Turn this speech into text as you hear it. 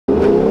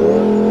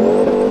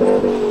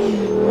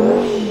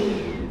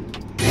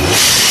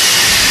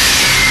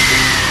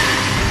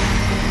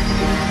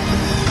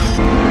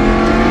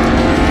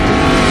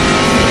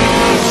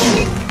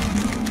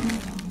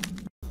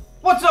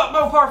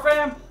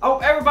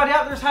everybody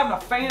out there is having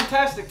a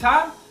fantastic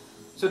time.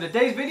 So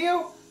today's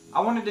video, I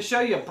wanted to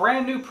show you a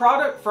brand new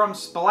product from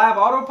SPELAB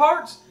Auto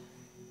Parts.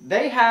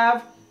 They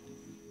have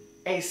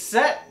a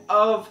set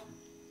of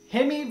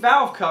Hemi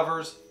valve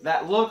covers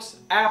that looks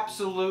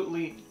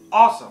absolutely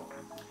awesome.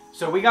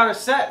 So we got a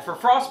set for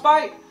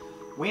Frostbite.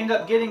 We end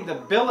up getting the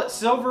billet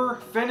silver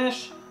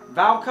finish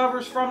valve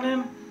covers from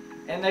them,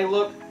 and they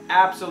look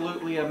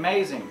absolutely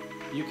amazing.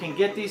 You can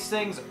get these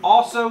things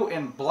also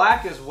in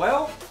black as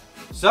well.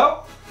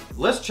 So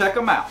let's check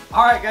them out.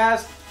 All right,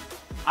 guys,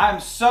 I'm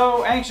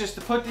so anxious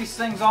to put these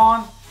things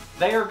on.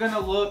 They are gonna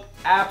look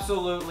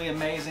absolutely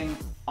amazing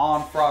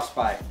on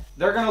Frostbite.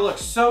 They're gonna look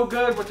so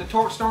good with the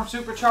Torque Storm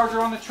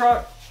supercharger on the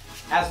truck,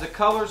 as the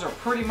colors are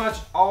pretty much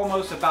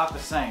almost about the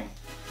same.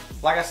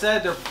 Like I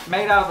said, they're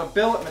made out of a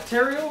billet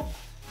material,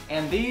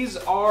 and these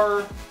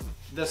are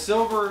the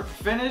silver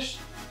finish,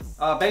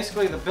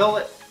 basically the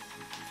billet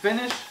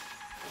finish.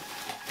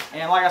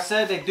 And like I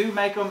said, they do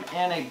make them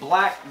in a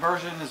black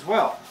version as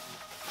well.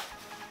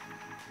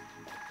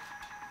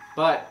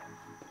 But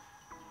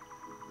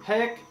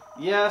heck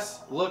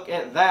yes, look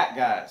at that,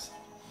 guys.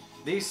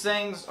 These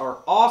things are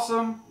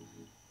awesome.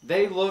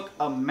 They look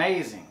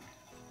amazing.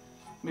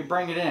 Let me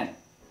bring it in.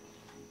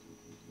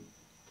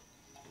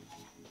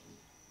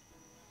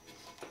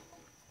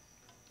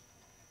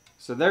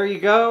 So there you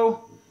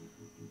go.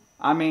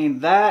 I mean,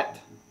 that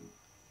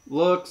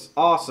looks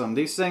awesome.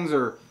 These things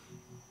are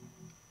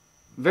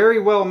very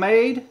well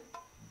made,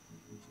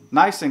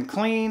 nice and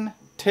clean,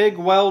 TIG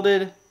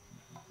welded.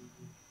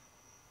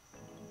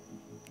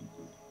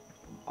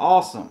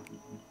 Awesome.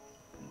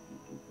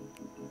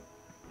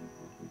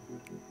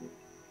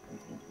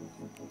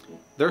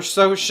 They're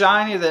so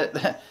shiny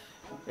that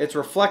it's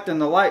reflecting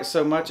the light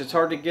so much it's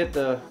hard to get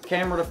the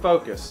camera to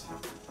focus.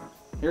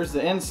 Here's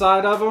the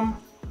inside of them.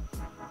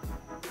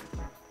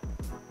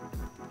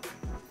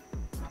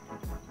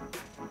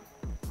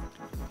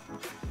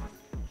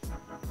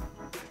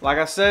 Like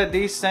I said,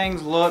 these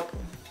things look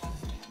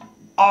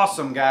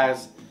awesome,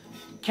 guys.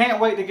 Can't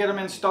wait to get them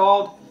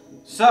installed.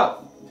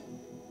 So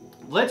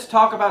let's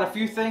talk about a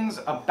few things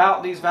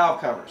about these valve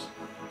covers.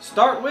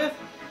 Start with,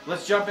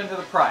 let's jump into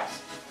the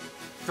price.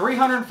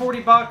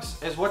 340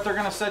 bucks is what they're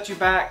gonna set you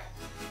back.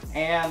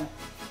 And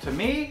to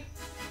me,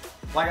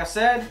 like I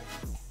said,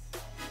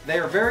 they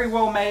are very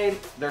well made.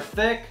 They're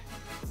thick,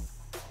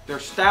 they're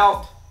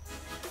stout.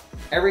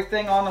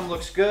 Everything on them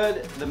looks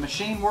good. The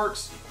machine work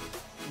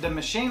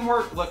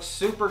looks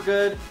super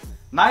good,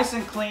 nice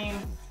and clean.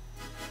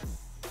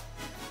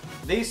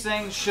 These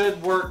things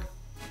should work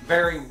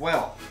very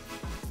well.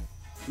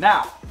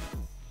 Now,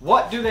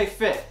 what do they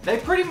fit? They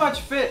pretty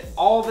much fit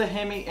all the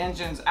Hemi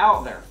engines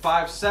out there.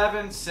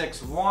 5.7,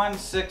 6.1,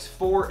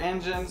 6.4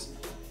 engines.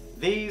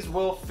 These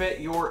will fit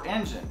your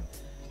engine.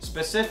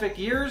 Specific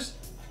years,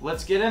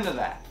 let's get into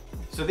that.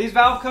 So these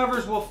valve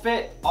covers will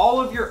fit all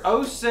of your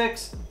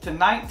 06 to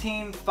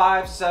 19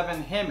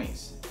 5.7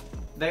 Hemis.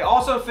 They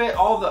also fit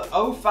all the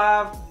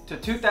 05 to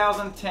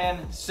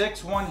 2010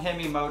 6.1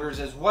 Hemi motors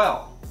as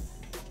well.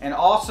 And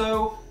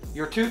also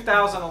your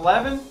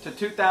 2011 to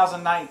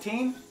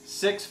 2019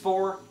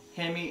 6.4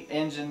 Hemi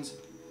engines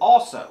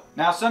also.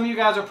 Now some of you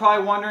guys are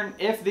probably wondering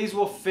if these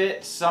will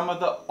fit some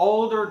of the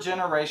older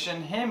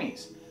generation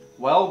Hemis.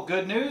 Well,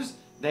 good news,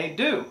 they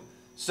do.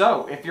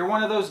 So if you're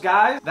one of those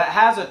guys that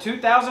has a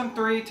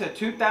 2003 to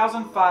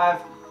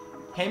 2005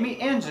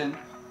 Hemi engine,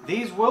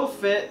 these will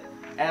fit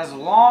as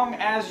long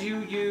as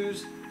you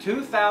use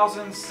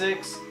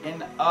 2006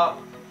 and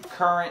up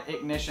current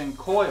ignition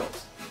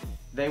coils.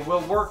 They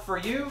will work for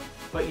you,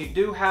 but you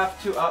do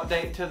have to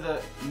update to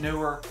the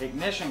newer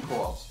ignition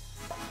coils.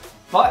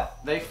 But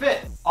they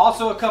fit.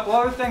 Also, a couple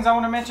other things I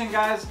want to mention,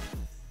 guys.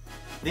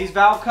 These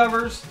valve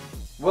covers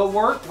will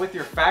work with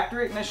your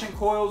factory ignition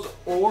coils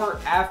or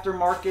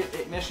aftermarket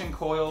ignition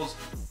coils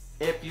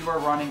if you are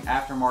running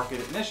aftermarket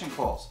ignition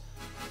coils.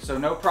 So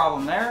no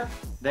problem there.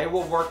 They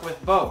will work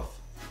with both.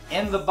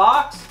 In the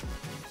box,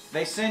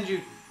 they send you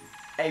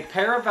a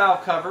pair of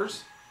valve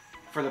covers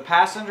for the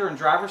passenger and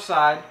driver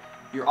side.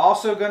 You're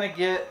also going to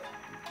get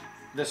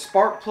the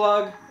spark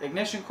plug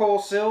ignition coil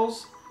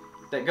seals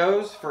that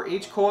goes for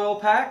each coil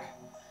pack.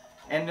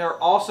 And they're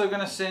also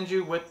going to send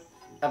you with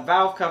a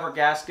valve cover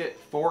gasket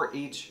for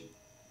each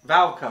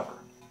valve cover.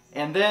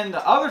 And then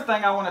the other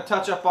thing I want to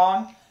touch up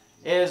on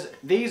is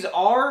these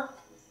are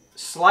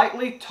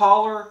slightly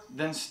taller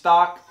than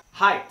stock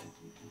height.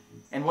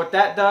 And what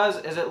that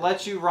does is it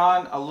lets you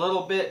run a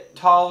little bit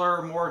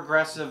taller, more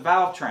aggressive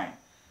valve train.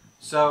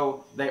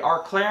 So they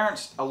are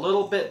clearanced a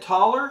little bit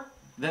taller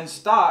than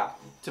stock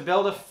to be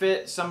able to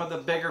fit some of the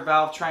bigger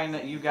valve train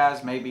that you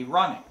guys may be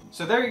running.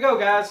 So there you go,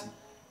 guys.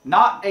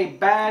 Not a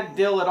bad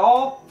deal at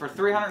all for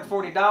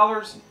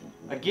 $340.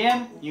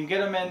 Again, you can get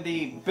them in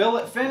the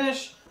billet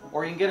finish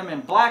or you can get them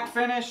in black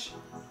finish.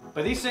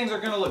 But these things are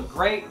going to look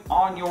great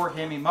on your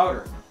Hemi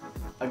motor.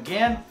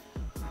 Again,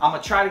 I'm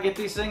going to try to get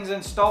these things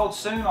installed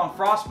soon on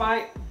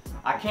Frostbite.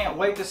 I can't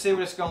wait to see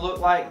what it's going to look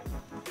like.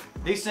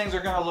 These things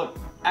are going to look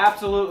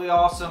absolutely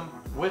awesome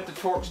with the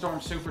Torque Storm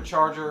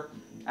supercharger.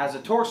 as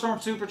a torque storm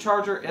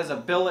supercharger is a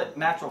billet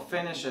natural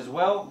finish as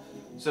well.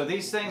 So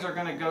these things are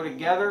going to go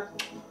together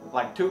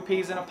like two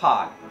peas in a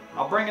pod.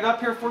 I'll bring it up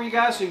here for you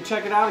guys so you can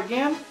check it out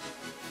again.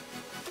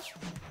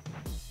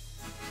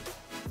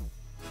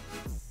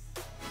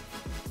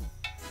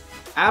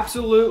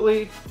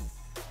 Absolutely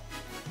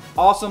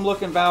awesome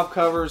looking valve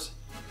covers.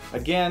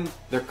 Again,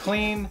 they're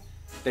clean,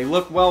 they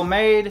look well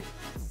made.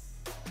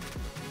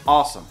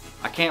 Awesome.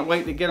 I can't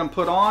wait to get them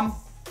put on.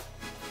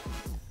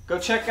 Go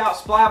check out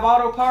SPELAB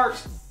Auto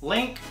Parts.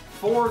 Link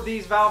for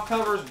these valve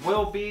covers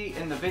will be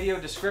in the video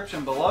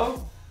description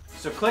below.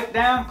 So click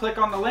down, click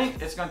on the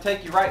link, it's going to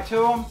take you right to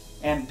them.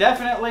 And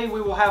definitely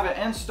we will have an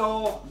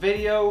install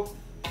video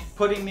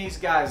putting these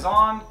guys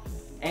on,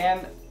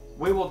 and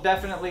we will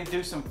definitely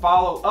do some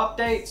follow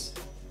updates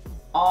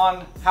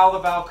on how the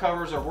valve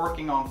covers are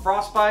working on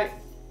frostbite.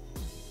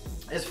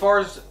 As far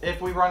as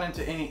if we run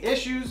into any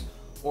issues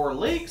or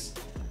leaks,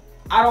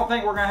 I don't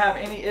think we're going to have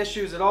any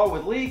issues at all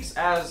with leaks,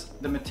 as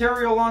the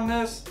material on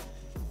this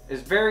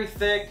is very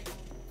thick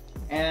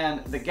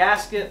and the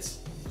gaskets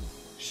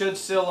should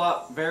seal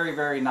up very,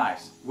 very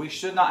nice. We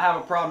should not have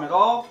a problem at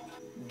all.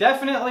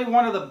 Definitely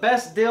one of the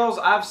best deals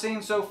I've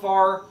seen so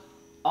far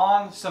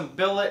on some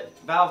billet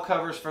valve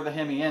covers for the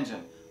Hemi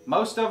engine.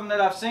 Most of them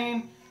that I've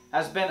seen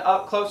has been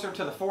up closer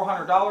to the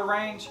 $400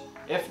 range,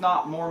 if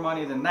not more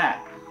money than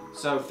that.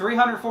 So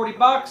 340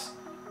 bucks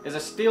is a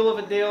steal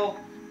of a deal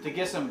to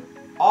get some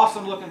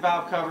awesome looking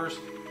valve covers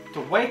to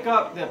wake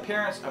up the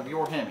appearance of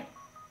your Hemi.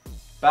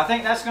 But I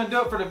think that's going to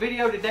do it for the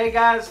video today,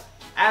 guys.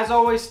 As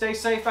always, stay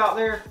safe out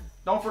there.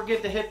 Don't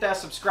forget to hit that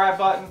subscribe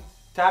button,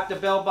 tap the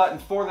bell button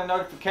for the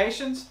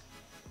notifications,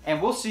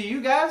 and we'll see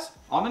you guys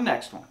on the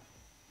next one.